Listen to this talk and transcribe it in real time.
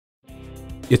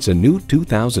It's a new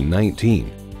 2019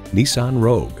 Nissan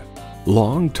Rogue.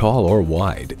 Long, tall, or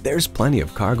wide, there's plenty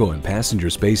of cargo and passenger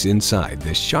space inside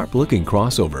this sharp-looking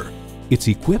crossover. It's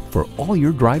equipped for all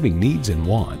your driving needs and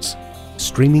wants.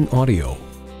 Streaming audio,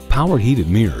 power heated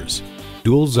mirrors,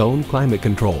 dual zone climate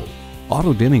control,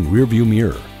 auto dimming rear view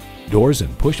mirror, doors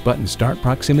and push button start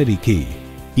proximity key,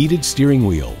 heated steering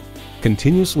wheel,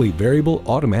 continuously variable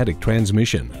automatic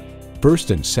transmission,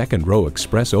 first and second row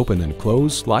express open and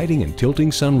close sliding and tilting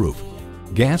sunroof,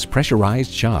 gas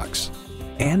pressurized shocks,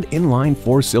 and inline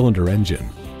 4-cylinder engine.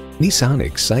 Nissan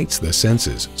excites the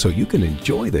senses so you can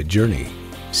enjoy the journey.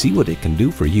 See what it can do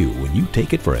for you when you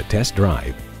take it for a test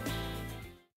drive.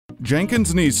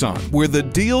 Jenkins Nissan, where the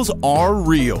deals are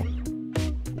real.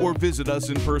 Or visit us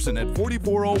in person at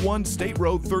 4401 State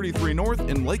Road 33 North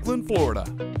in Lakeland, Florida.